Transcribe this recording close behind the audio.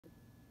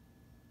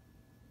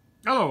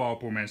Hello all,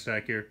 Poor Man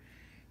Stack here.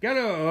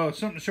 Got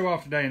something to show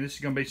off today, and this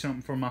is going to be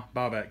something for my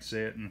buyback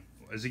set. And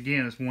as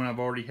again, it's one I've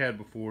already had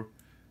before,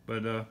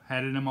 but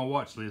had it in my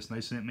watch list, and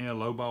they sent me a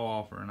low ball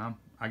offer, and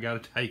I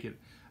got to take it.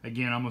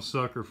 Again, I'm a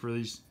sucker for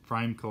these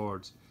frame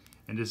cards,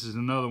 and this is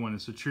another one.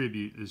 It's a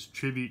tribute. It's a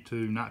tribute to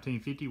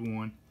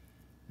 1951,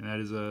 and that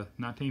is a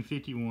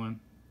 1951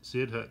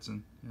 Sid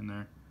Hudson in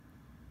there,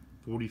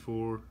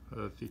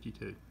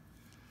 4452.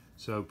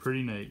 So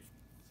pretty neat.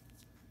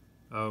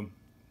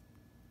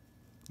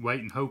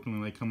 Waiting,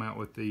 hoping they come out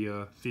with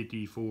the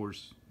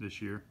 54s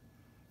this year.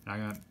 I'm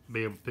gonna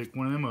be able to pick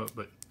one of them up,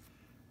 but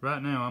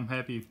right now I'm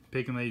happy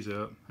picking these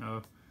up.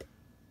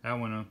 That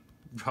one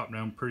dropped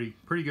down pretty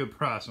good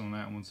price on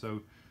that one,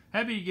 so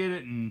happy to get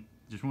it and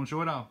just want to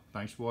show it off.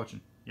 Thanks for watching.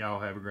 Y'all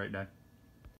have a great day.